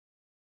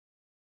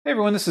Hey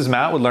everyone, this is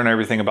Matt with Learn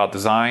Everything About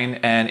Design,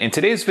 and in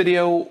today's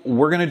video,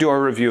 we're going to do our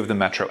review of the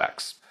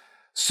MetroX.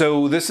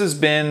 So this has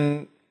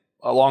been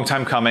a long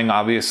time coming,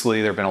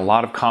 obviously. There have been a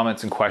lot of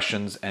comments and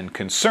questions and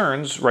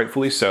concerns,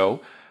 rightfully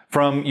so,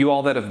 from you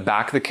all that have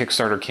backed the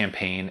Kickstarter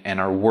campaign and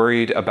are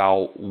worried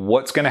about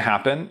what's going to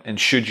happen and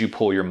should you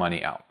pull your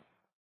money out.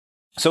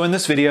 So in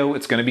this video,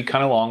 it's going to be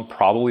kind of long,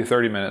 probably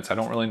 30 minutes, I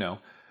don't really know,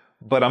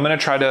 but I'm going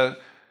to try to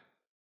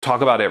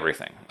talk about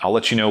everything. I'll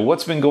let you know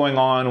what's been going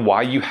on,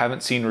 why you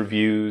haven't seen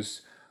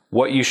reviews,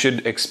 what you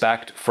should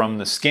expect from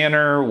the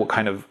scanner, what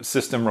kind of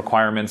system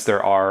requirements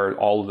there are,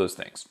 all of those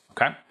things,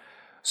 okay?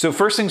 So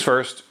first things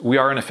first, we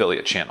are an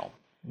affiliate channel.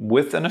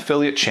 With an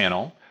affiliate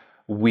channel,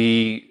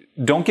 we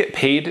don't get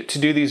paid to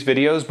do these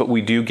videos, but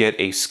we do get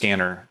a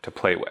scanner to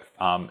play with.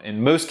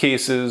 In most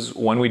cases,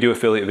 when we do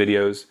affiliate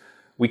videos,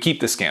 we keep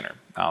the scanner.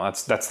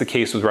 That's the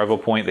case with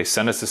Revopoint. They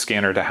send us a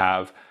scanner to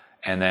have,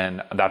 and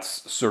then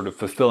that's sort of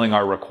fulfilling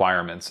our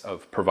requirements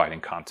of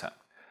providing content.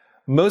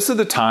 Most of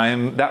the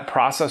time, that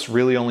process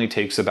really only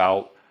takes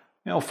about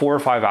 4 or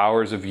 5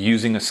 hours of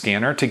using a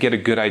scanner to get a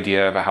good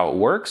idea of how it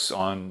works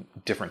on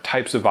different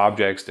types of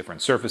objects,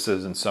 different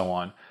surfaces, and so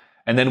on.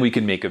 And then we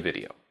can make a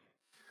video.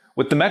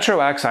 With the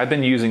MetroX, I've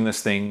been using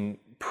this thing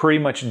pretty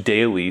much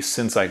daily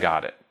since I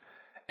got it.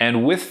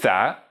 And with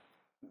that,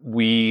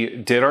 we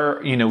did our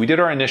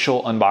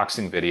initial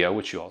unboxing video,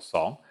 which you all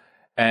saw,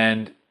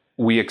 and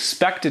we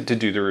expected to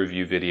do the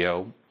review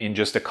video in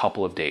just a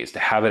couple of days, to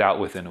have it out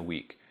within a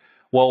week.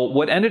 Well,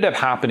 what ended up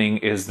happening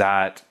is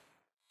that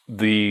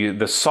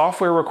the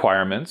software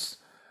requirements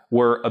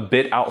were a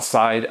bit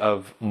outside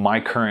of my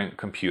current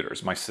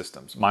computers, my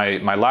systems.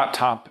 My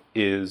laptop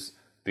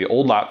the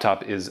old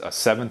laptop is a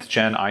 7th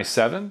gen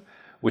i7,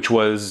 which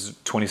was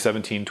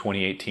 2017,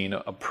 2018,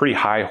 a pretty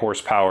high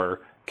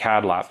horsepower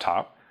CAD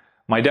laptop.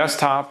 My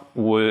desktop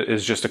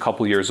is just a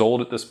couple years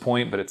old at this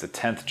point, but it's a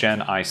 10th gen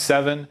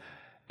i7.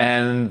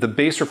 And the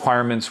base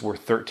requirements were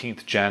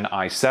 13th gen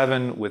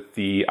i7 with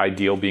the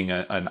ideal being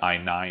an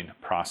i9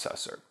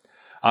 processor.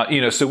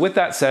 So with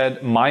that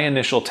said, my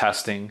initial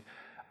testing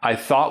I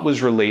thought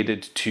was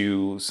related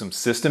to some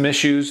system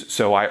issues.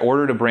 So I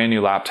ordered a brand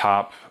new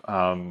laptop.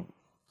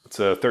 It's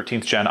a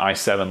 13th gen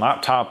i7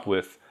 laptop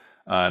with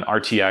an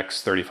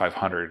RTX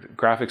 3500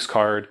 graphics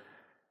card.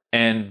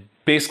 And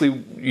basically,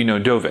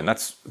 dove in.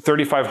 That's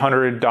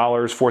 $3,500,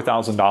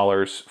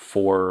 $4,000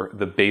 for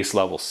the base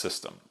level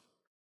system.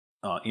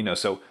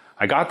 So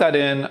I got that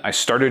in, I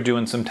started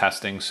doing some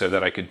testing so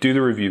that I could do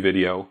the review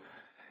video,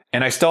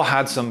 and I still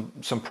had some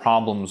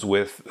problems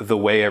with the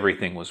way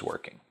everything was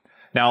working.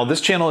 Now,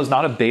 this channel is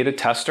not a beta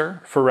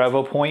tester for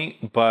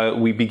Revopoint, but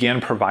we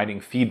began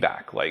providing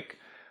feedback, like,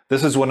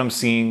 this is what I'm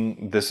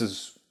seeing, this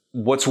is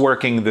what's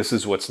working, this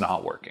is what's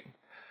not working.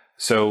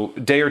 So a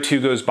day or two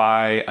goes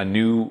by, a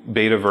new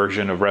beta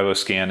version of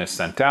Revoscan is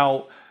sent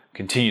out,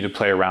 continue to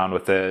play around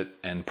with it,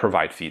 and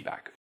provide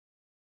feedback.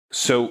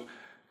 So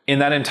in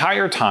that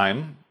entire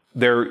time,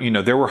 there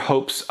were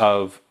hopes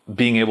of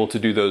being able to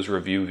do those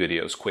review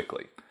videos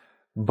quickly.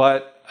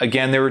 But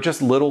again, there were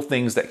just little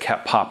things that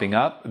kept popping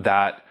up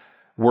that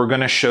were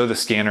going to show the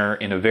scanner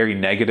in a very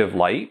negative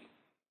light,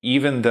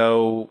 even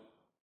though,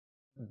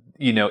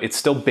 it's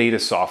still beta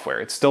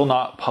software. It's still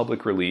not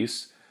public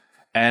release.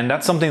 And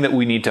that's something that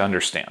we need to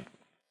understand.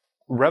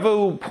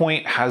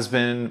 Revopoint has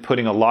been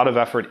putting a lot of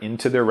effort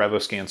into their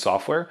Revoscan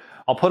software.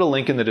 I'll put a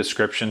link in the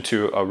description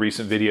to a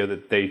recent video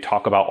that they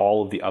talk about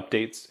all of the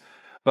updates.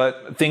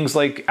 But things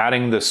like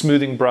adding the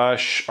smoothing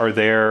brush are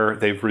there.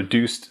 They've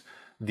reduced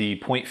the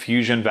point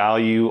fusion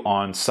value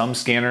on some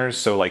scanners.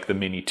 So like the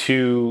Mini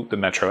 2, the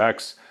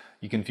MetroX,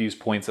 you can fuse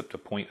points up to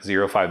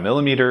 0.05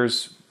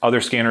 millimeters.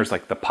 Other scanners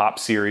like the Pop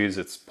series,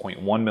 it's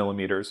 0.1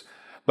 millimeters.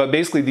 But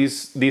basically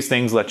these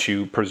things let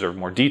you preserve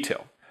more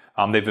detail.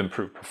 They've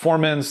improved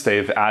performance,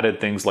 they've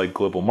added things like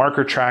global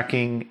marker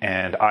tracking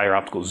and IR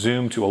optical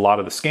zoom to a lot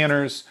of the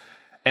scanners.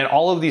 And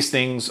all of these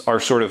things are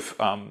sort of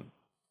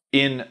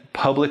in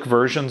public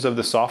versions of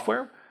the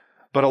software.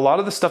 But a lot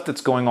of the stuff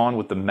that's going on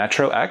with the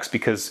MetroX,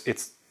 because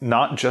it's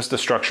not just a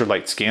structured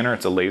light scanner,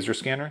 it's a laser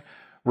scanner,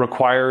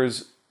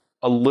 requires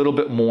a little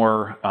bit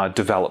more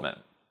development.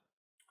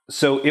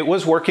 So it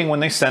was working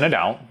when they sent it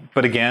out,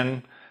 but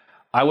again,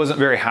 I wasn't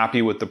very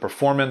happy with the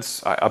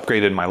performance. I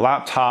upgraded my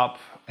laptop,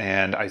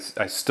 and I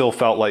still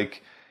felt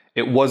like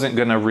it wasn't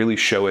going to really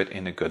show it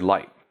in a good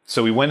light.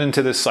 So we went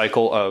into this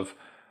cycle of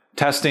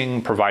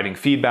testing, providing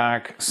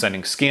feedback,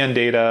 sending scan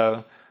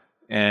data,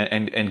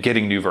 and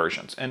getting new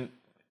versions. And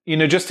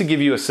just to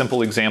give you a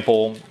simple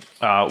example,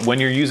 when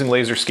you're using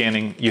laser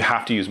scanning, you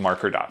have to use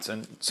marker dots.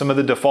 And some of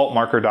the default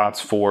marker dots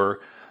for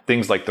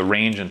things like the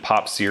Range and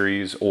Pop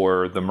series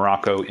or the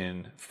Morocco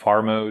in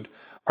FAR mode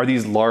are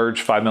these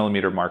large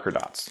 5mm marker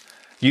dots.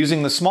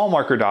 Using the small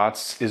marker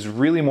dots is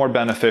really more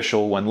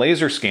beneficial when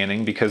laser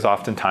scanning because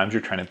oftentimes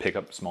you're trying to pick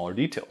up smaller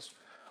details.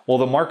 Well,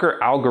 the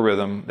marker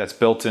algorithm that's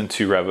built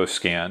into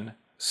Revoscan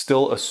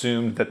still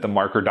assumed that the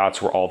marker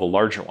dots were all the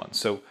larger ones.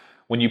 So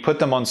when you put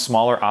them on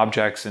smaller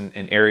objects in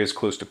areas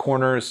close to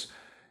corners,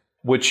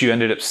 what you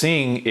ended up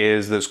seeing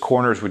is those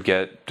corners would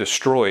get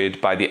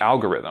destroyed by the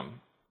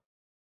algorithm.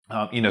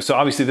 So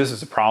obviously this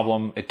is a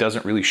problem. It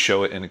doesn't really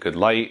show it in a good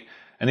light.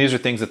 And these are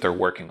things that they're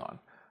working on.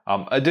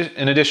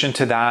 In addition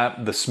to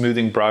that, the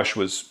smoothing brush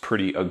was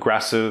pretty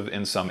aggressive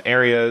in some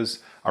areas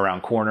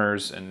around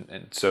corners.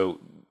 And so,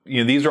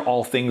 these are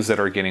all things that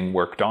are getting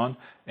worked on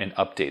and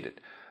updated.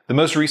 The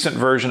most recent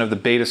version of the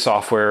beta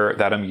software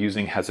that I'm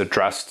using has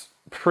addressed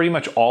pretty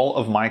much all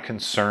of my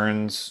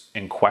concerns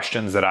and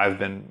questions that I've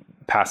been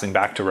passing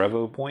back to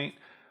Revopoint,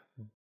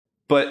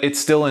 but it's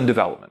still in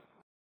development.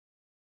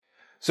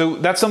 So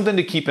that's something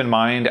to keep in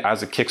mind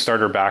as a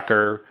Kickstarter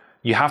backer.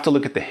 You have to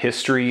look at the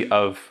history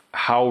of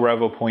how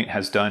Revopoint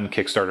has done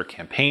Kickstarter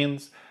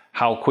campaigns,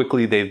 how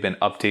quickly they've been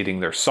updating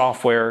their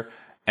software,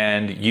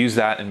 and use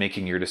that in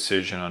making your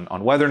decision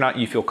on whether or not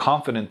you feel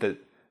confident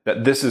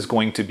that this is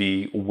going to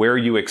be where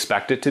you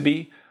expect it to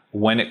be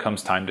when it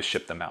comes time to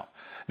ship them out.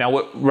 Now,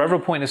 what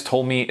Revopoint has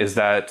told me is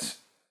that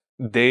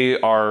they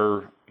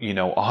are,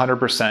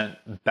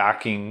 100%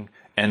 backing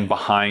and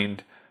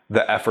behind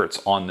the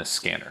efforts on this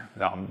scanner.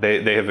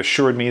 They have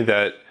assured me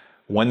that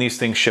when these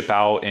things ship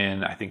out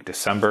in, I think,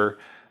 December,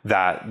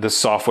 that the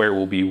software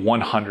will be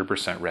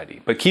 100%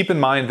 ready. But keep in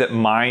mind that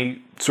my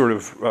sort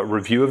of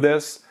review of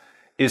this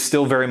is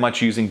still very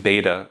much using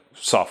beta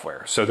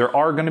software. So there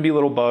are going to be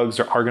little bugs,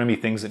 there are going to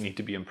be things that need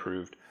to be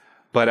improved.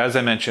 But as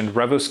I mentioned,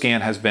 Revoscan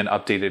has been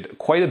updated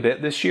quite a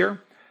bit this year.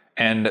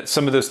 And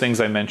some of those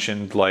things I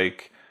mentioned,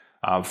 like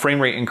frame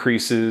rate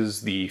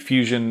increases, the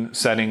fusion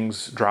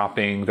settings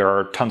dropping, there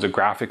are tons of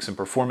graphics and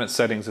performance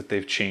settings that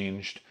they've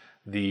changed.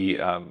 The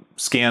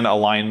scan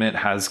alignment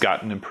has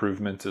gotten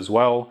improvements as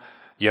well.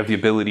 You have the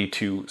ability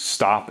to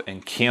stop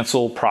and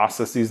cancel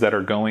processes that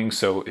are going.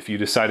 So if you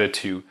decided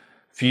to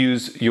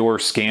fuse your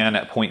scan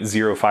at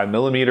 0.05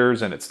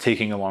 millimeters and it's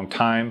taking a long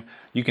time,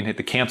 you can hit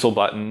the cancel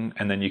button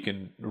and then you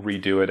can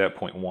redo it at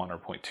 0.1 or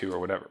 0.2 or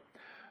whatever.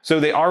 So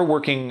they are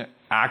working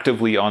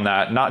actively on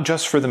that, not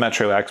just for the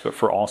MetroX, but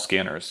for all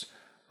scanners.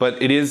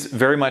 But it is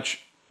very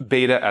much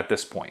beta at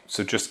this point,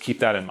 so just keep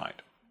that in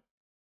mind.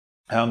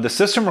 The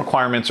system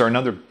requirements are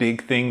another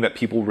big thing that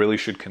people really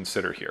should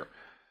consider here.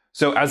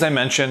 So as I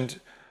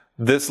mentioned,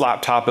 this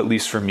laptop, at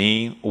least for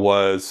me,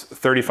 was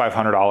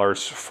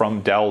 $3,500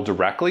 from Dell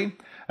directly.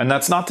 And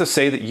that's not to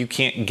say that you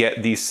can't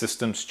get these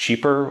systems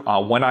cheaper.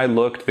 When I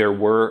looked, there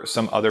were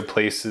some other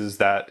places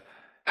that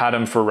had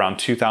them for around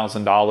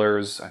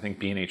 $2,000. I think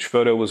B&H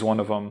Photo was one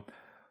of them.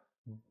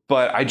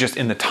 But I just,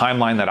 in the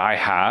timeline that I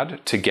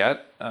had to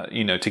get,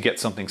 to get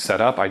something set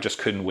up, I just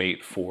couldn't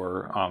wait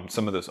for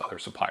some of those other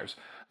suppliers.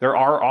 There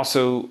are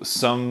also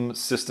some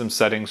system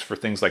settings for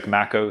things like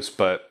macOS,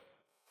 but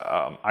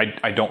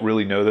I don't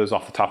really know those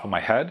off the top of my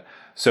head.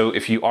 So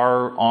if you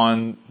are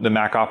on the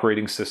Mac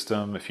operating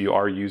system, if you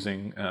are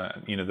using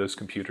those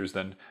computers,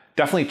 then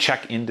definitely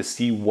check in to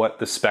see what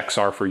the specs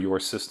are for your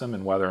system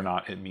and whether or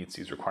not it meets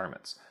these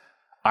requirements.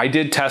 I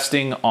did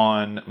testing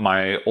on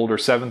my older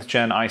 7th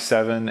gen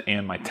i7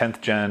 and my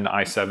 10th gen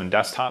i7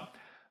 desktop.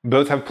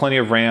 Both have plenty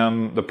of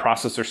RAM. The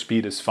processor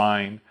speed is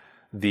fine.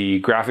 The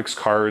graphics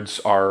cards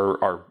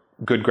are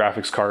good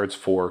graphics cards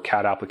for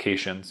CAD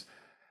applications.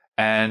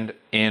 And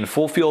in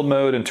full field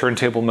mode and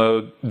turntable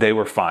mode, they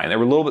were fine. They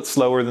were a little bit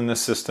slower than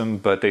this system,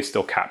 but they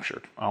still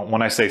captured.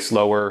 When I say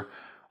slower,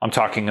 I'm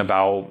talking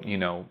about,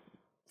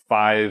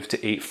 5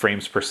 to 8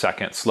 frames per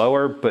second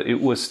slower, but it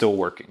was still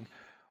working.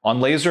 On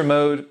laser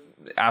mode,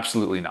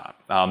 absolutely not.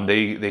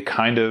 They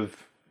kind of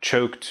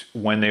choked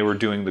when they were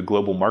doing the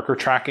global marker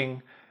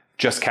tracking,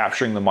 just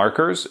capturing the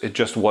markers. It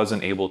just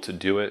wasn't able to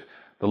do it.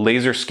 The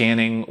laser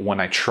scanning, when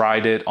I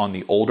tried it on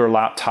the older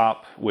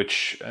laptop,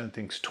 which I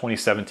think is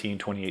 2017,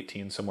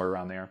 2018, somewhere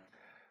around there,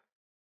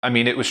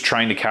 it was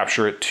trying to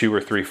capture it 2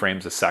 or 3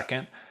 frames a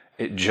second.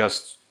 It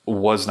just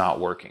was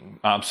not working.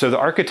 So the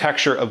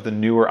architecture of the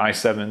newer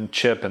i7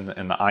 chip and the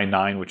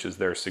i9, which is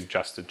their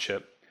suggested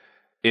chip,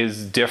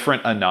 is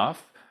different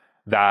enough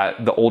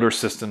that the older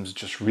systems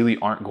just really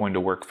aren't going to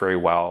work very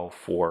well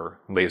for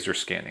laser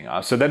scanning.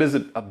 So that is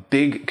a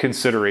big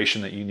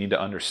consideration that you need to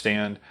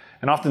understand.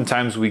 And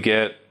oftentimes we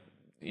get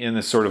in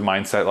this sort of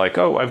mindset like,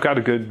 oh, I've got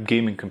a good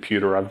gaming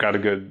computer, I've got a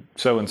good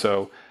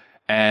so-and-so,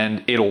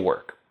 and it'll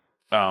work.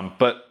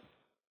 But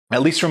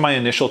at least from my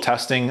initial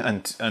testing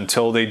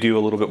until they do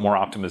a little bit more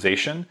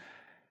optimization,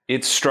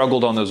 it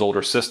struggled on those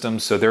older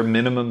systems. So their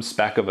minimum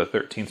spec of a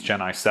 13th gen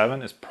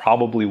i7 is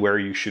probably where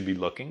you should be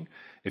looking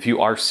if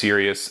you are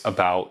serious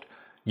about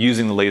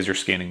using the laser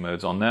scanning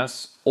modes on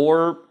this,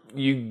 or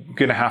you're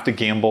gonna have to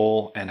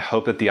gamble and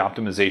hope that the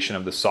optimization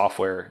of the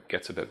software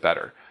gets a bit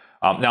better.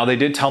 Now they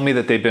did tell me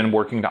that they've been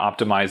working to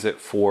optimize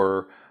it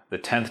for the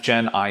 10th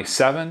gen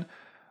i7,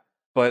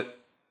 but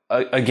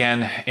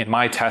again, in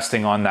my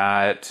testing on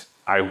that,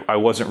 I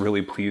wasn't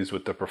really pleased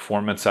with the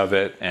performance of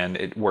it, and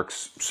it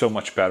works so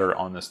much better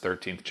on this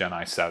 13th gen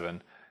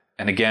i7.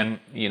 And again,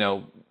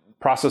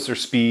 processor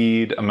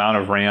speed, amount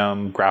of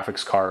RAM,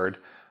 graphics card.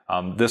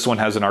 This one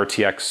has an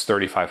RTX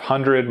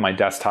 3500. My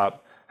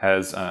desktop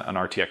has an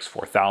RTX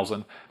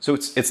 4000. So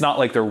it's not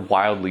like they're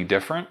wildly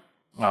different.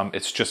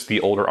 It's just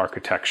the older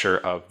architecture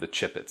of the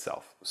chip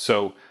itself.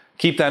 So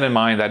keep that in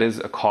mind. That is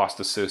a cost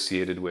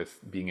associated with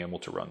being able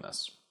to run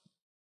this.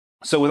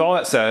 So with all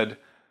that said,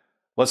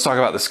 let's talk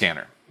about the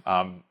scanner,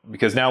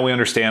 because now we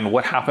understand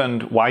what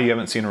happened, why you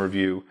haven't seen a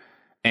review,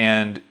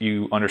 and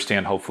you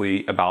understand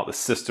hopefully about the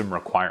system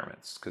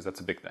requirements, because that's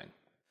a big thing.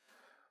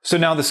 So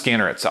now the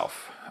scanner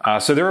itself.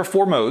 So there are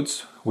 4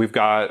 modes. We've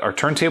got our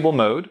turntable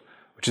mode,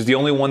 which is the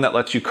only one that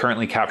lets you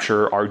currently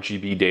capture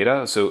RGB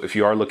data. So if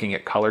you are looking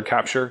at color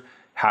capture, it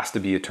has to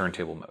be a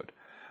turntable mode.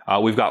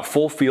 We've got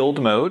full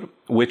field mode,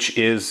 which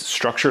is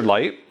structured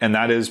light, and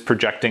that is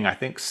projecting, I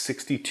think,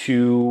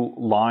 62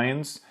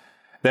 lines.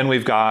 Then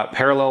we've got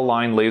parallel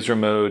line laser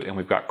mode, and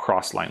we've got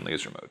cross line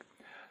laser mode.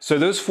 So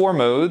those 4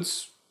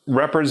 modes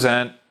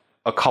represent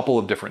a couple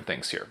of different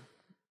things here.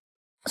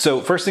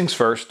 So first things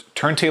first,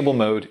 turntable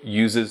mode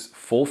uses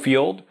full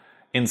field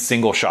in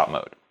single shot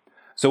mode.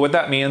 So what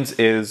that means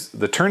is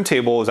the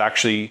turntable is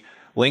actually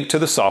linked to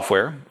the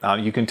software.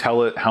 You can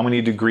tell it how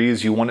many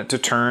degrees you want it to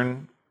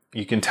turn.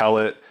 You can tell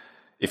it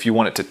if you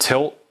want it to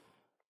tilt,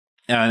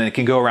 and it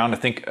can go around, I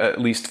think, at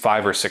least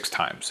 5 or 6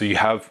 times. So you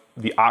have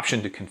the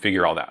option to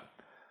configure all that.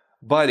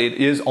 But it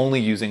is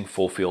only using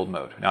full field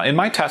mode. Now, in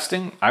my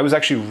testing, I was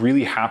actually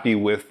really happy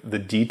with the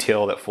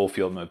detail that full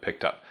field mode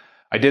picked up.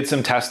 I did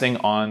some testing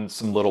on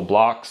some little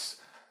blocks.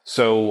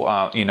 So,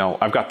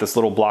 I've got this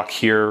little block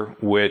here,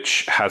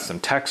 which has some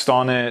text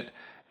on it,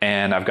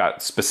 and I've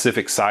got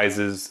specific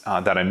sizes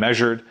that I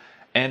measured,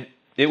 and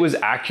it was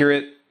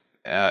accurate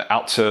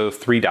out to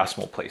 3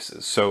 decimal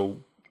places. So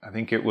I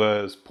think it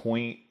was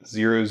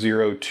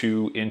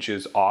 0.002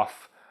 inches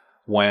off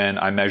when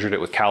I measured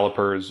it with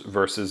calipers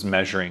versus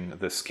measuring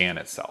the scan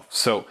itself.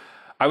 So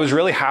I was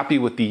really happy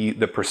with the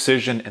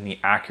precision and the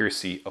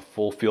accuracy of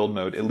full field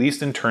mode, at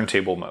least in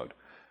turntable mode.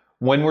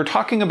 When we're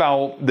talking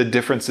about the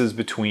differences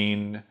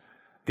between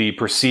the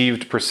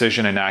perceived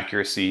precision and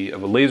accuracy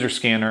of a laser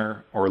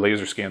scanner or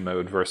laser scan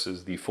mode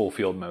versus the full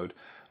field mode,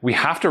 we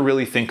have to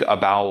really think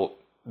about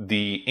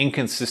the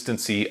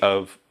inconsistency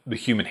of the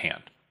human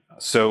hand.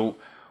 So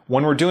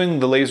when we're doing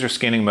the laser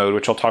scanning mode,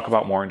 which I'll talk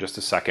about more in just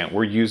a second,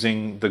 we're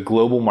using the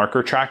global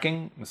marker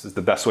tracking. This is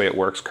the best way it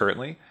works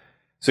currently.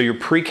 So you're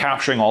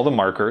pre-capturing all the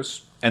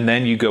markers, and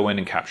then you go in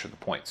and capture the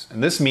points.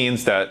 And this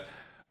means that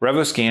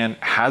Revoscan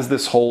has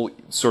this whole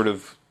sort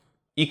of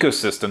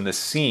ecosystem, this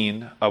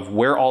scene of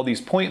where all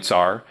these points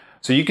are.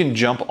 So you can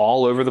jump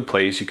all over the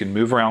place, you can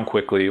move around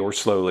quickly or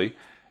slowly,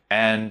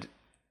 and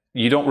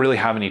you don't really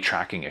have any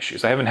tracking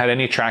issues. I haven't had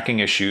any tracking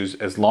issues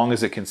as long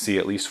as it can see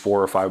at least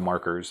 4 or 5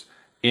 markers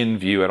in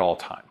view at all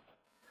time.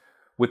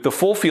 With the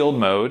full field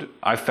mode,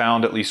 I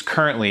found, at least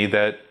currently,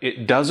 that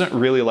it doesn't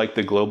really like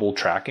the global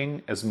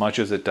tracking as much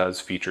as it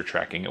does feature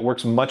tracking. It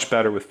works much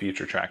better with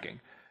feature tracking.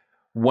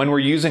 When we're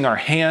using our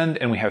hand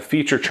and we have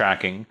feature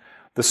tracking,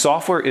 the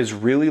software is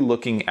really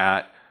looking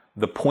at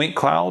the point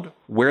cloud,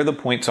 where the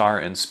points are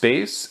in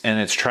space, and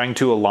it's trying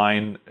to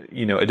align,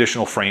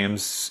 additional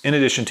frames in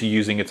addition to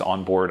using its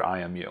onboard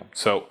IMU.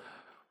 So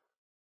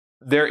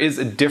there is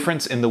a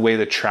difference in the way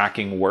the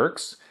tracking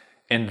works,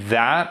 and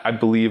that, I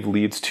believe,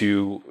 leads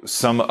to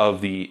some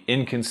of the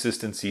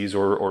inconsistencies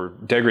or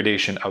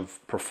degradation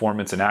of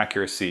performance and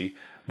accuracy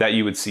that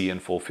you would see in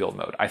full field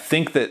mode. I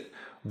think that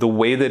the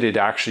way that it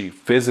actually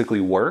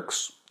physically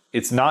works,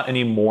 it's not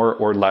any more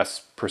or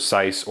less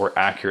precise or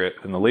accurate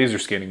than the laser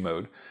scanning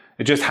mode.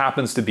 It just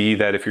happens to be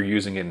that if you're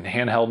using it in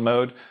handheld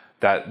mode,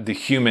 that the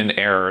human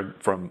error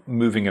from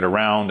moving it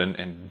around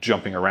and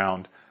jumping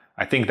around,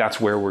 I think that's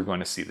where we're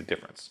going to see the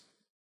difference.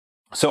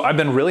 So I've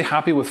been really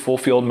happy with full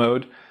field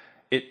mode.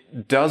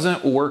 It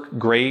doesn't work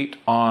great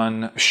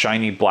on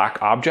shiny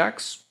black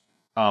objects.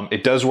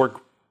 It does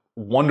work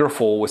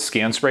wonderful with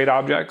scan sprayed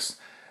objects,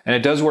 and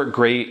it does work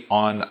great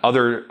on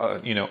other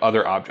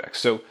objects.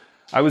 So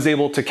I was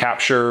able to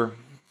capture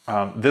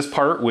this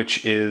part,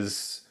 which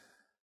is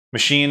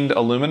machined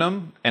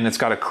aluminum, and it's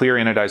got a clear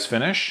anodized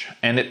finish,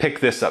 and it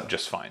picked this up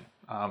just fine.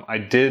 I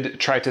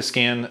did try to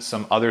scan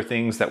some other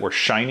things that were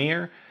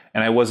shinier,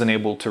 and I wasn't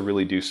able to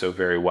really do so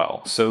very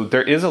well. So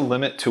there is a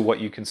limit to what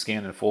you can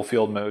scan in full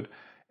field mode,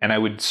 and I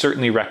would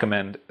certainly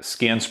recommend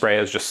scan spray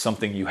as just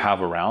something you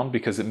have around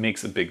because it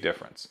makes a big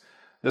difference.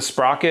 The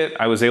sprocket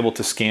I was able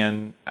to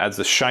scan as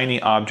a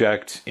shiny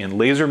object in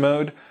laser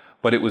mode,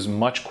 but it was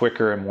much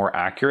quicker and more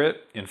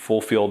accurate in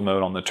full field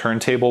mode on the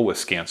turntable with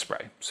scan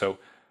spray. So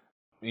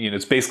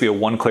it's basically a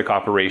one-click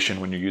operation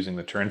when you're using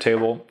the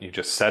turntable. You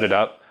just set it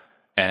up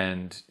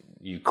and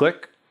you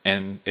click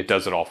and it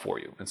does it all for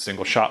you. In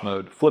single shot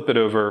mode, flip it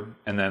over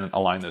and then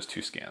align those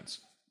 2 scans.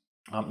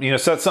 So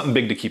that's something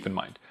big to keep in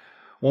mind.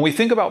 When we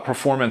think about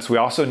performance, we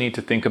also need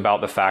to think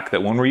about the fact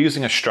that when we're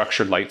using a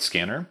structured light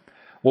scanner,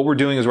 what we're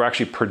doing is we're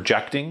actually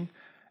projecting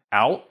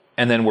out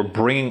and then we're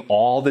bringing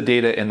all the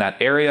data in that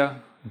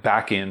area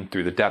back in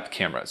through the depth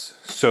cameras.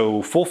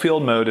 So full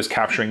field mode is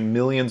capturing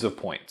millions of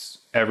points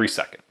every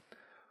second.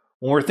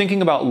 When we're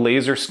thinking about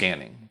laser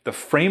scanning, the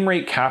frame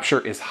rate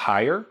capture is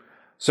higher.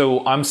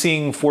 So I'm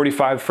seeing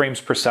 45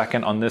 frames per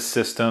second on this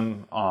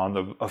system. On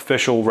the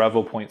official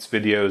Revopoint's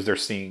videos, they're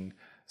seeing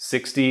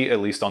 60,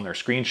 at least on their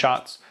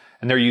screenshots.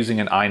 And they're using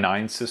an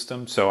i9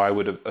 system, so I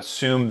would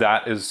assume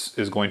that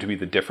is going to be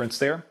the difference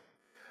there.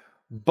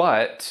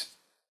 But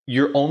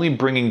you're only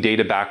bringing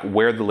data back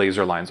where the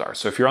laser lines are.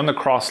 So if you're on the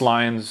cross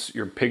lines,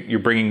 you're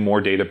bringing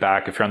more data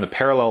back. If you're on the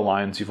parallel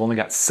lines, you've only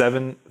got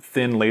 7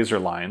 thin laser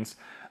lines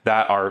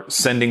that are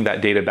sending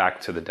that data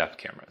back to the depth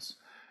cameras.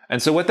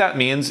 And so what that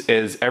means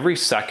is every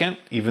second,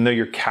 even though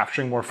you're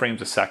capturing more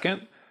frames a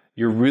second,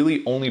 you're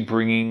really only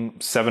bringing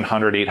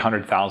 700,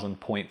 800,000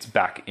 points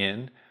back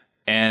in.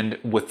 And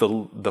with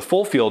the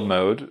full field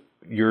mode,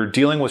 you're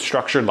dealing with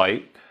structured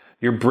light,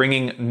 you're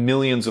bringing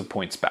millions of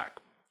points back.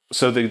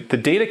 So the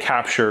data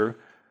capture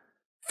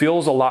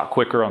feels a lot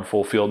quicker on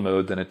full field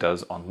mode than it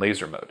does on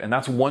laser mode. And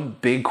that's one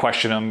big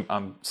question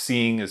I'm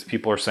seeing is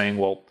people are saying,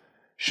 well,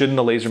 shouldn't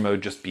the laser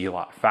mode just be a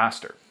lot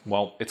faster?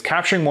 Well, it's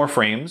capturing more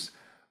frames,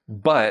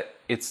 but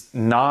it's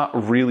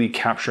not really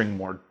capturing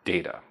more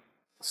data.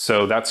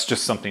 So that's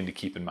just something to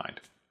keep in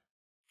mind.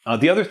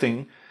 The other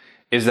thing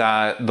is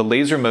that the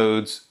laser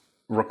modes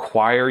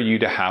require you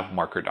to have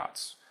marker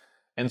dots.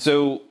 And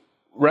so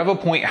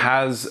Revopoint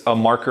has a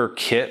marker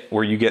kit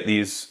where you get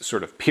these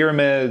sort of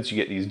pyramids, you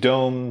get these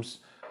domes,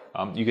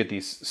 you get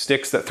these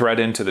sticks that thread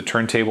into the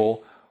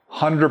turntable.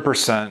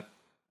 100%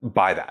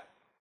 buy that.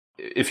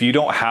 If you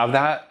don't have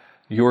that,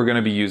 you're going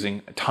to be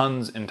using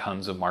tons and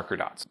tons of marker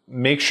dots.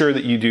 Make sure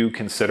that you do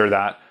consider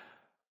that.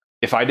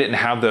 If I didn't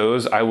have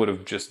those, I would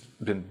have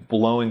just been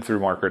blowing through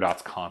marker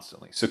dots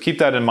constantly. So keep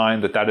that in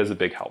mind that is a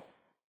big help.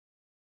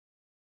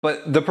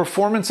 But the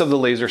performance of the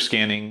laser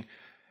scanning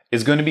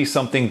is going to be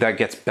something that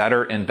gets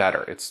better and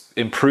better. It's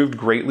improved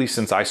greatly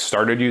since I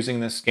started using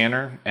this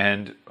scanner,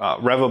 and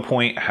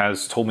Revopoint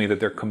has told me that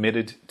they're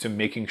committed to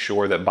making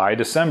sure that by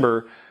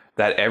December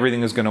that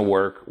everything is going to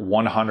work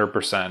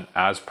 100%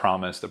 as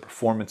promised. The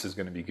performance is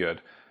going to be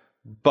good.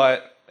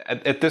 But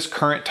at this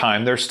current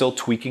time, they're still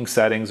tweaking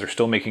settings, they're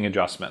still making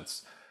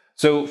adjustments.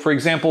 So for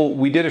example,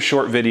 we did a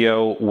short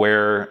video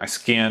where I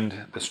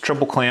scanned this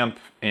triple clamp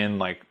in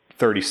like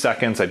 30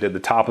 seconds. I did the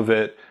top of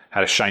it,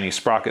 had a shiny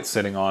sprocket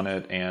sitting on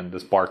it, and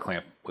this bar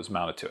clamp was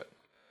mounted to it.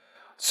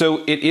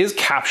 So it is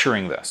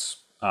capturing this,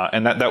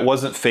 and that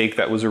wasn't fake,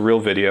 that was a real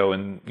video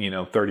in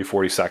 30,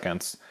 40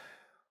 seconds.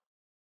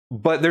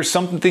 But there's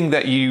something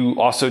that you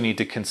also need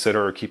to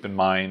consider or keep in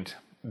mind,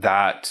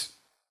 that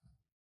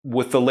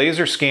with the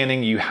laser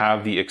scanning, you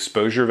have the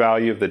exposure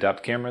value of the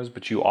depth cameras,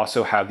 but you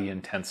also have the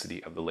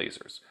intensity of the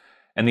lasers.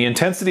 And the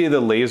intensity of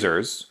the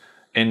lasers,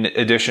 in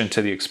addition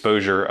to the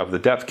exposure of the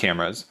depth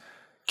cameras,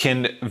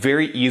 can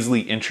very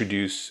easily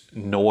introduce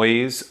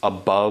noise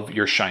above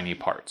your shiny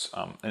parts.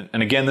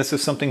 And again, this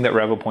is something that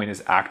Revopoint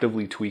is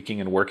actively tweaking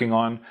and working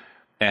on.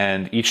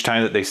 And each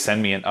time that they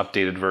send me an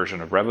updated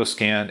version of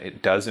Revoscan,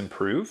 it does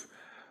improve.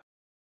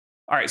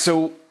 All right,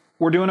 so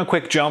we're doing a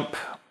quick jump.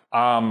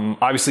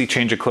 Obviously,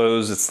 change of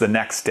clothes, it's the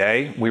next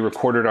day. We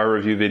recorded our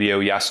review video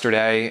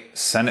yesterday,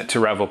 sent it to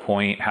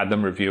Revopoint, had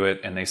them review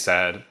it, and they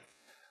said,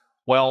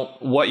 well,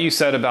 what you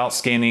said about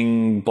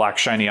scanning black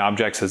shiny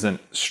objects isn't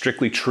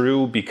strictly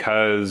true,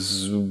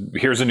 because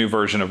here's a new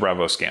version of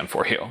Revoscan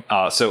for you.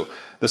 So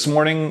this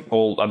morning,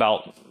 well,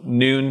 about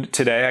noon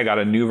today, I got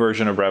a new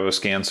version of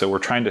Revoscan, so we're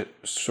trying to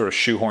sort of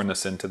shoehorn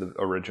this into the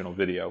original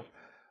video.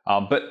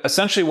 But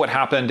essentially what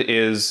happened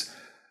is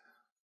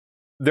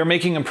they're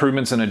making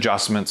improvements and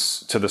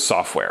adjustments to the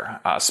software,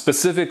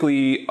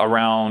 specifically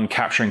around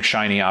capturing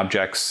shiny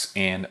objects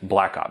and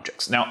black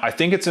objects. Now, I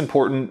think it's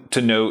important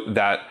to note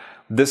that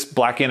this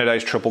black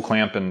anodized triple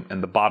clamp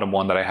and the bottom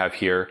one that I have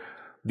here,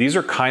 these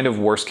are kind of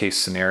worst case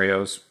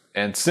scenarios,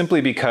 and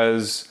simply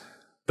because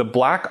the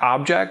black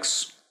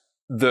objects,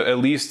 at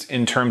least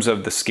in terms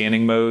of the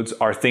scanning modes,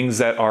 are things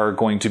that are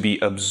going to be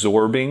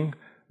absorbing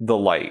the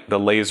light, the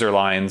laser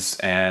lines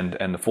and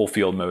the full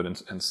field mode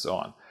and so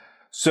on.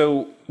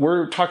 So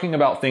we're talking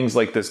about things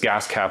like this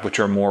gas cap, which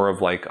are more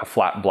of like a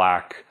flat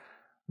black.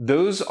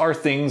 Those are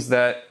things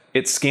that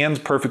it scans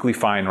perfectly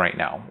fine right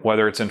now,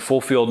 whether it's in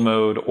full field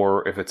mode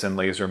or if it's in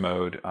laser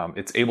mode,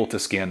 it's able to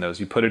scan those.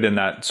 You put it in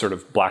that sort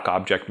of black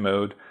object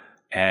mode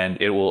and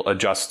it will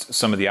adjust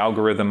some of the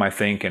algorithm, I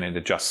think, and it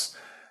adjusts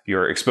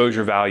your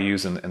exposure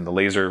values and the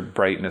laser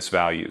brightness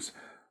values.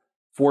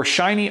 For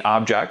shiny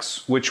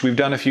objects, which we've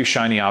done a few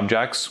shiny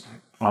objects,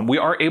 we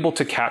are able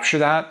to capture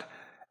that.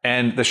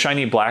 And the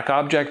shiny black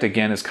object,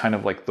 again, is kind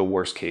of like the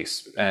worst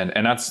case. And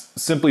that's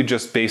simply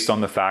just based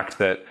on the fact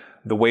that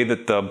the way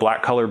that the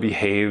black color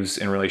behaves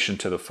in relation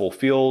to the full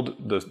field,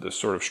 the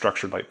sort of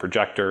structured light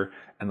projector,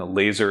 and the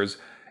lasers,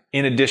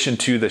 in addition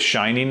to the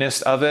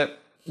shininess of it,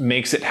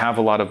 makes it have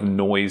a lot of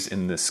noise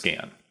in this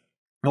scan.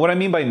 And what I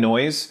mean by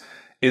noise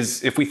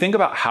is, if we think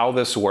about how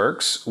this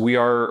works, we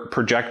are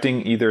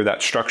projecting either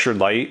that structured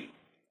light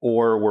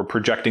or we're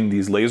projecting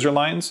these laser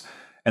lines,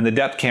 and the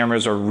depth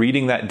cameras are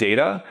reading that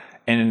data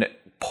and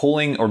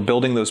pulling or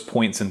building those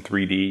points in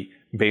 3D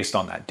based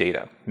on that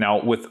data.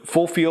 Now with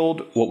full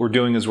field, what we're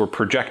doing is we're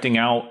projecting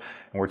out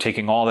and we're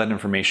taking all that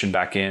information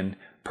back in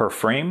per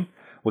frame.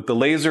 With the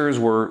lasers,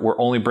 we're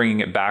only bringing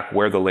it back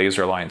where the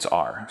laser lines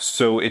are.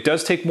 So it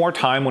does take more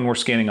time when we're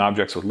scanning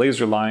objects with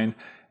laser line,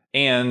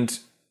 and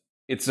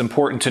it's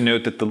important to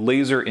note that the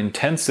laser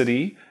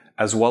intensity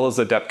as well as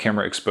the depth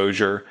camera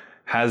exposure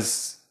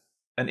has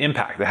an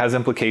impact, that has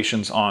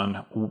implications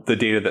on the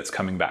data that's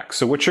coming back.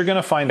 So what you're going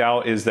to find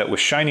out is that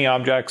with shiny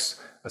objects,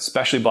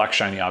 especially black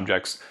shiny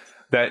objects,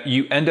 that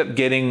you end up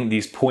getting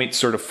these points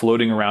sort of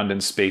floating around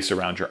in space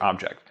around your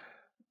object.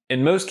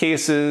 In most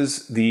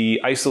cases,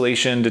 the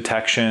isolation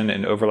detection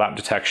and overlap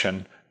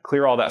detection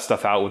clear all that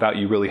stuff out without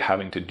you really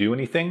having to do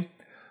anything.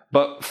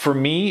 But for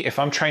me, if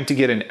I'm trying to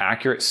get an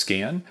accurate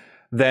scan,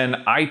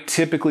 then I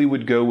typically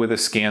would go with a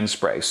scan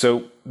spray.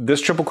 So this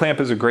triple clamp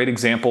is a great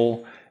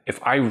example. If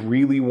I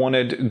really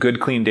wanted good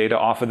clean data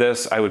off of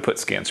this, I would put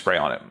scan spray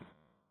on it.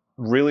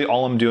 Really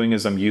all I'm doing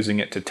is I'm using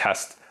it to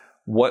test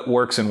what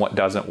works and what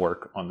doesn't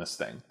work on this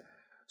thing.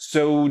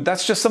 So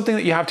that's just something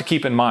that you have to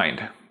keep in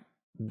mind.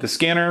 The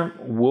scanner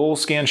will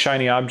scan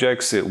shiny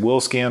objects, it will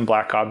scan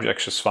black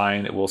objects just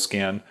fine, it will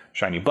scan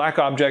shiny black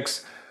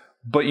objects,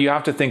 but you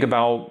have to think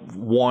about,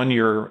 one,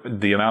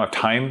 the amount of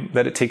time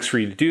that it takes for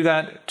you to do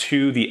that,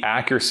 two, the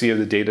accuracy of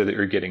the data that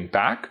you're getting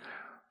back,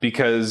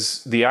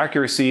 because the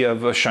accuracy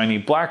of a shiny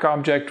black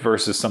object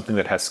versus something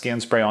that has scan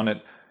spray on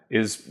it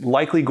is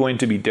likely going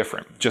to be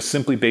different, just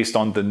simply based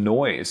on the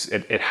noise.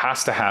 It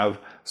has to have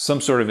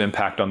some sort of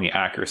impact on the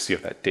accuracy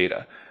of that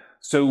data.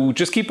 So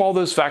just keep all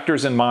those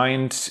factors in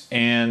mind.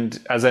 And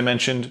as I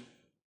mentioned,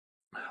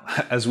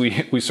 as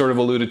we sort of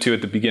alluded to at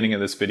the beginning of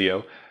this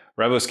video,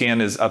 Revoscan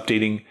is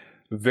updating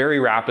very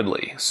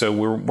rapidly. So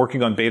we're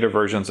working on beta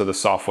versions of the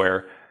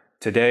software.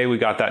 Today we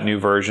got that new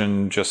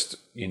version just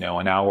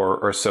an hour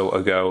or so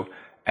ago,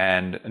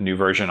 and a new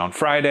version on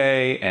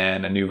Friday,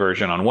 and a new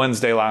version on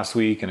Wednesday last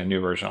week, and a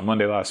new version on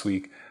Monday last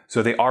week.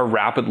 So they are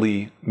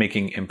rapidly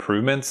making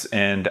improvements,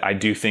 and I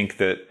do think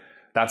that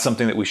that's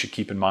something that we should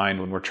keep in mind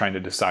when we're trying to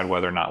decide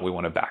whether or not we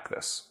want to back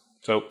this.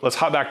 So let's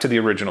hop back to the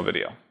original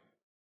video.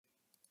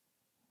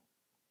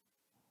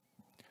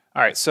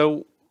 All right,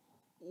 so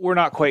we're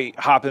not quite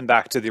hopping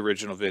back to the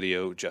original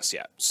video just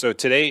yet. So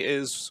today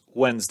is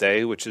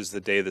Wednesday, which is the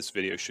day this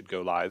video should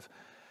go live.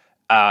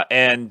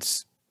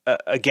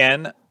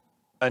 Again,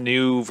 a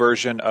new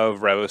version of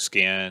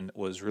Revoscan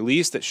was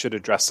released that should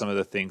address some of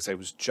the things I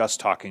was just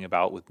talking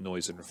about with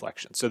noise and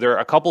reflection. So there are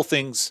a couple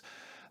things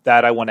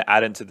that I want to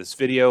add into this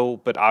video,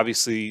 but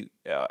obviously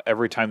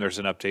every time there's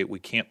an update, we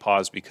can't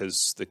pause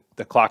because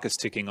the clock is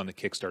ticking on the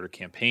Kickstarter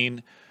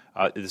campaign.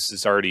 This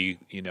is already,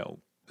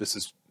 this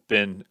has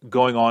been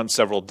going on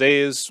several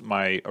days.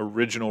 My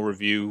original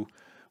review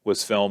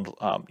was filmed,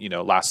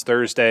 last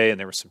Thursday, and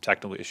there were some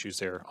technical issues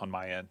there on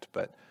my end,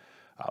 but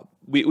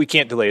we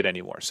can't delay it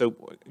anymore. So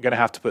we're going to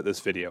have to put this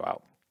video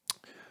out.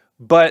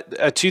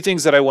 But two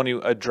things that I want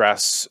to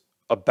address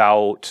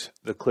about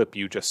the clip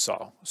you just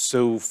saw.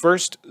 So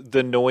first,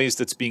 the noise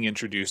that's being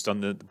introduced on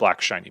the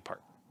black shiny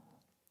part.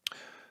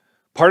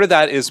 Part of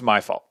that is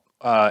my fault.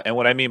 And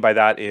what I mean by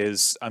that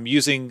is I'm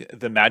using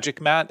the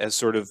magic mat as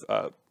sort of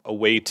a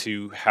way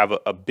to have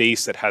a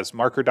base that has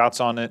marker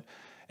dots on it.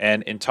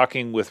 And in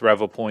talking with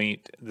Revopoint,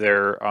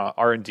 their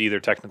R&D,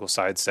 their technical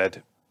side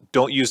said,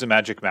 don't use a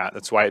magic mat.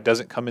 That's why it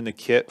doesn't come in the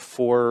kit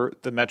for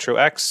the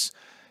MetroX.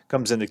 It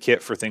comes in the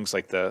kit for things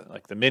like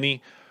the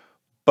Mini.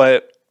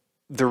 But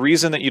the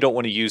reason that you don't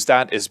want to use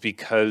that is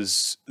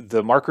because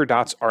the marker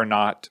dots are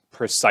not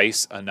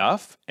precise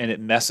enough, and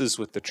it messes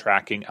with the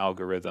tracking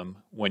algorithm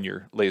when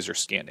you're laser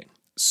scanning.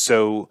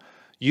 So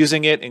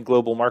using it in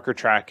global marker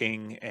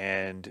tracking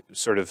and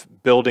sort of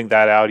building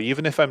that out,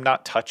 even if I'm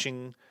not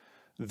touching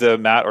the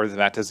mat or the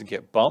mat doesn't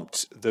get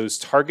bumped, those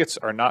targets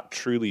are not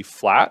truly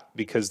flat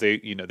because they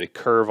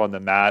curve on the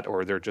mat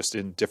or they're just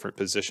in different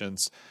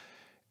positions,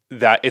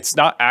 that it's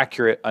not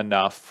accurate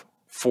enough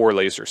for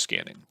laser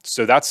scanning.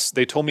 So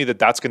they told me that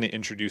that's going to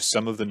introduce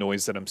some of the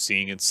noise that I'm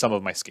seeing in some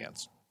of my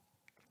scans.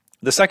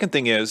 The second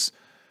thing is,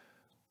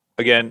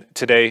 again,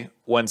 today,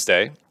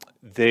 Wednesday,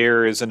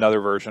 there is another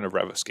version of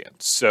Revoscan.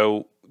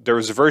 So there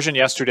was a version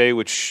yesterday,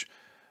 which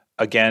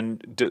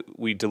again,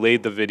 we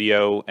delayed the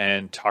video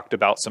and talked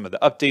about some of the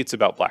updates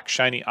about black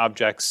shiny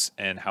objects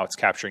and how it's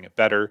capturing it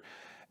better.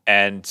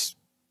 And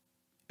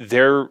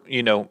they're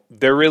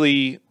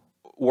really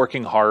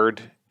working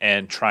hard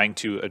and trying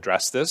to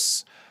address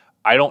this.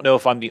 I don't know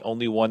if I'm the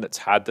only one that's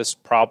had this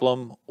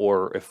problem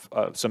or if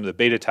some of the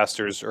beta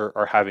testers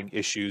are having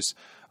issues.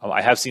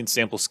 I have seen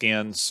sample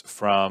scans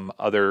from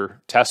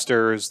other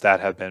testers that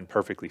have been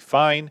perfectly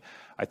fine.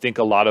 I think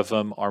a lot of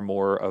them are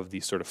more of the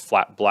sort of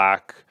flat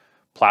black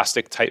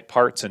plastic type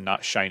parts and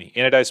not shiny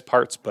anodized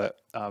parts, but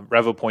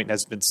Revopoint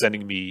has been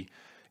sending me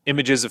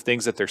images of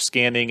things that they're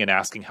scanning and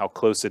asking how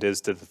close it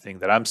is to the thing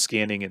that I'm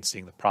scanning and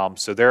seeing the problem.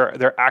 So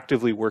they're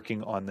actively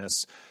working on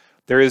this.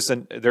 There is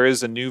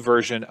a new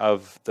version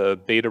of the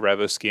beta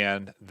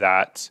Revoscan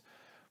that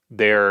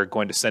they're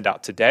going to send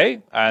out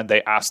today, and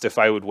they asked if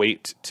I would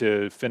wait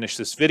to finish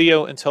this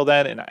video until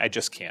then, and I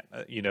just can't.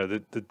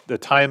 The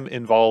time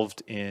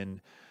involved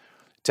in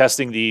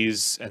testing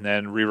these and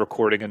then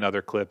re-recording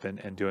another clip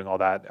and doing all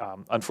that.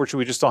 Unfortunately,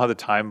 we just don't have the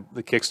time.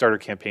 The Kickstarter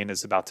campaign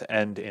is about to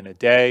end in a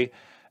day,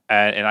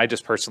 and I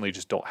just personally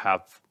just don't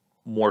have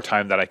more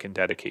time that I can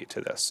dedicate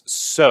to this.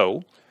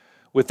 So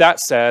With that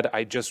said,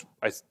 I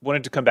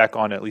wanted to come back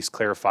on and at least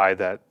clarify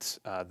that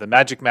the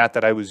magic mat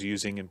that I was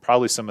using and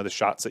probably some of the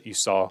shots that you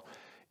saw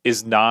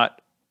is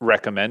not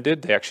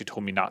recommended. They actually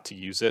told me not to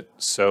use it.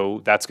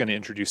 So that's going to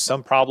introduce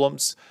some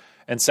problems.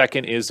 And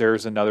second is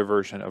there's another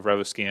version of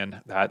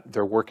Revoscan that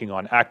they're working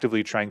on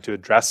actively trying to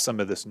address some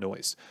of this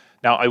noise.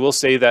 Now, I will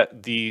say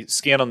that the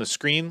scan on the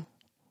screen,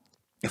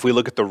 if we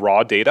look at the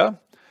raw data,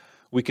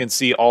 we can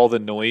see all the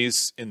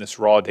noise in this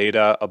raw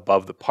data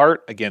above the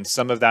part. Again,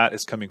 some of that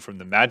is coming from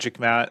the magic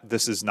mat.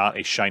 This is not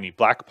a shiny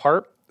black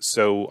part.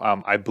 So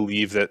I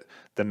believe that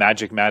the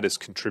magic mat is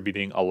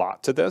contributing a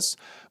lot to this.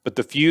 But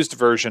the fused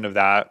version of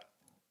that,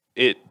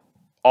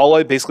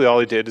 basically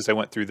all I did is I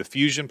went through the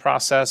fusion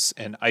process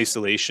and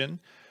isolation,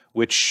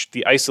 which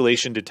the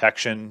isolation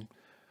detection,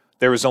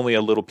 there was only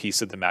a little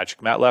piece of the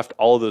magic mat left.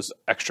 All of those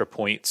extra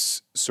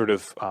points sort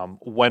of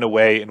went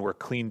away and were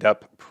cleaned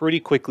up pretty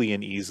quickly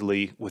and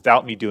easily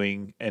without me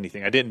doing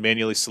anything. I didn't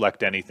manually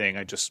select anything.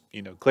 I just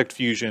clicked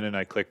fusion and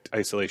I clicked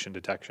isolation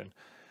detection,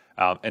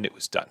 and it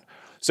was done.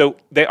 So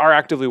they are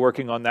actively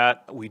working on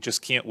that. We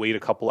just can't wait a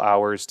couple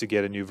hours to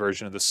get a new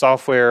version of the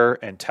software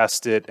and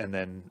test it, and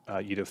then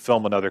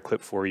film another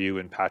clip for you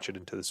and patch it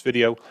into this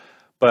video.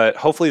 But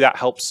hopefully that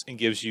helps and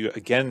gives you,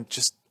 again,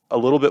 just a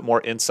little bit more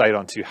insight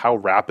onto how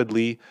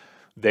rapidly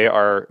they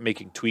are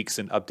making tweaks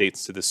and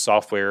updates to this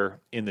software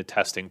in the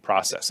testing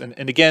process.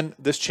 And again,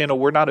 this channel,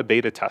 we're not a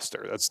beta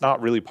tester. That's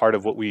not really part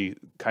of what we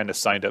kind of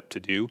signed up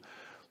to do.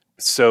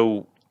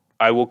 So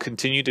I will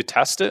continue to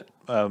test it,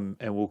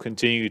 and we'll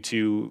continue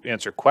to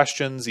answer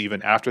questions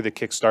even after the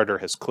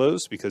Kickstarter has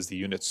closed, because the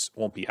units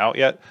won't be out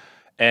yet,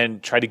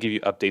 and try to give you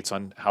updates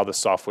on how the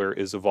software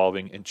is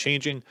evolving and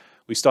changing.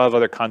 We still have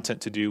other content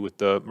to do with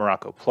the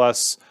Morocco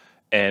Plus,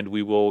 and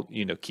we will,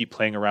 keep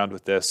playing around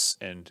with this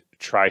and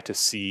try to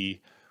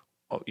see,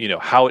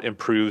 how it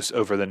improves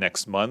over the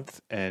next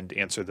month and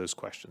answer those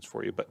questions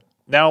for you. But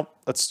now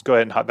let's go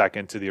ahead and hop back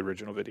into the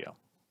original video.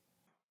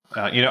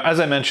 As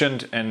I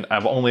mentioned, and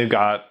I've only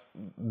got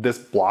this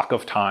block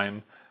of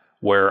time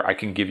where I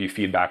can give you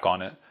feedback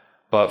on it.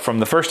 But from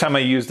the first time I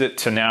used it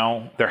to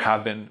now, there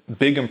have been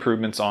big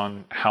improvements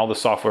on how the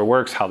software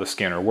works, how the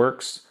scanner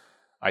works.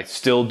 I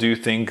still do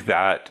think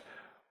that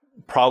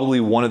probably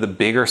one of the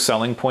bigger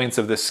selling points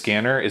of this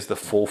scanner is the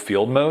full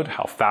field mode,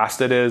 how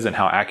fast it is and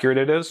how accurate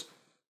it is,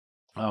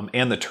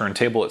 and the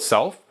turntable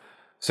itself.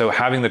 So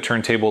having the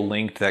turntable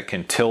linked that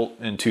can tilt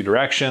in two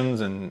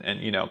directions and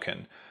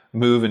can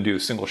move and do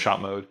single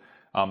shot mode.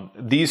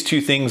 These two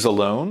things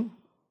alone,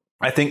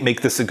 I think,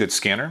 make this a good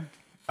scanner.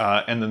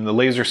 And then the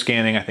laser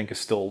scanning, I think, is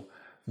still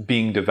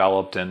being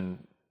developed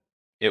and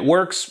it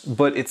works,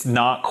 but it's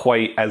not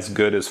quite as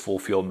good as full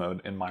field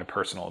mode in my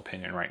personal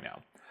opinion right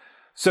now.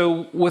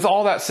 So with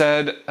all that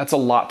said, that's a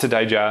lot to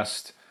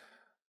digest.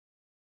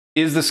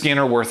 Is the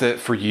scanner worth it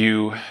for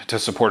you to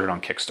support it on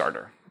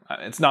Kickstarter?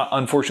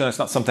 Unfortunately, it's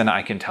not something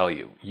I can tell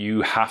you.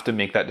 You have to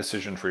make that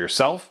decision for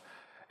yourself.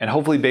 And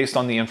hopefully based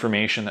on the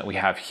information that we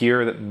have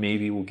here, that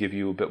maybe will give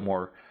you a bit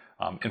more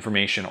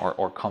information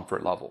or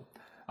comfort level.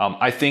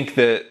 I think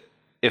that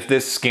if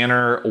this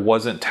scanner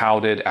wasn't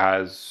touted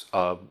as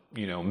a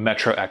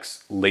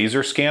MetroX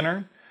laser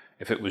scanner,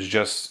 if it was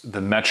just the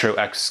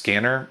MetroX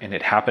scanner and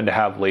it happened to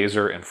have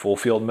laser and full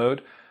field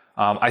mode,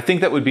 I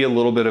think that would be a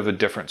little bit of a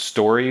different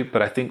story.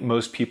 But I think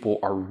most people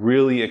are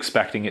really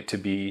expecting it to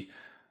be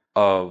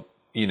a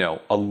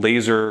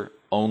laser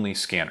only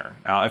scanner.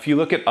 Now, if you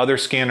look at other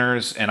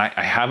scanners, and I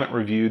haven't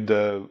reviewed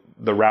the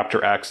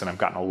Raptor X, and I've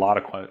gotten a lot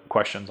of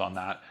questions on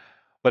that.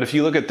 But if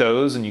you look at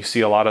those and you see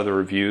a lot of the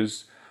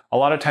reviews, a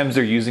lot of times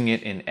they're using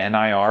it in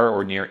NIR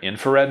or near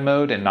infrared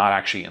mode and not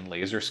actually in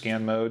laser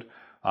scan mode.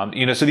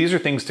 So these are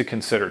things to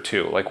consider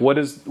too. Like what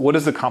does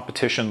the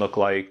competition look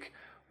like?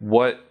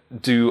 What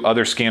do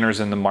other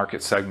scanners in the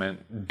market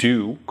segment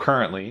do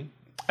currently?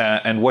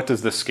 And what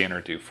does this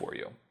scanner do for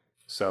you?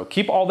 So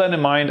keep all that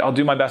in mind. I'll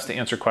do my best to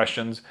answer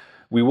questions.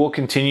 We will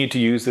continue to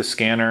use this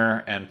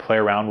scanner and play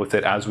around with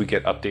it as we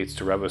get updates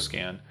to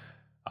Revoscan.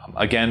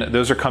 Again,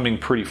 those are coming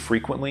pretty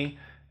frequently,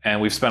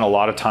 and we've spent a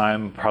lot of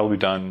time, probably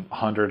done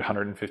 100,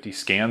 150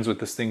 scans with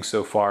this thing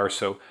so far.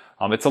 So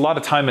it's a lot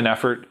of time and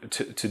effort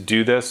to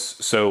do this.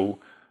 So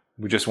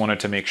we just wanted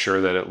to make sure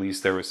that at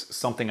least there was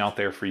something out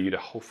there for you to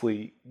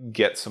hopefully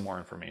get some more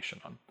information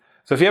on.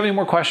 So if you have any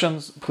more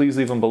questions, please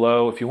leave them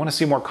below. If you want to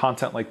see more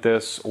content like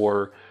this,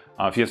 or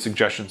if you have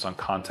suggestions on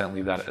content,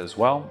 leave that as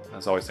well.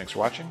 As always, thanks for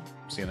watching.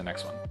 See you in the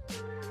next one.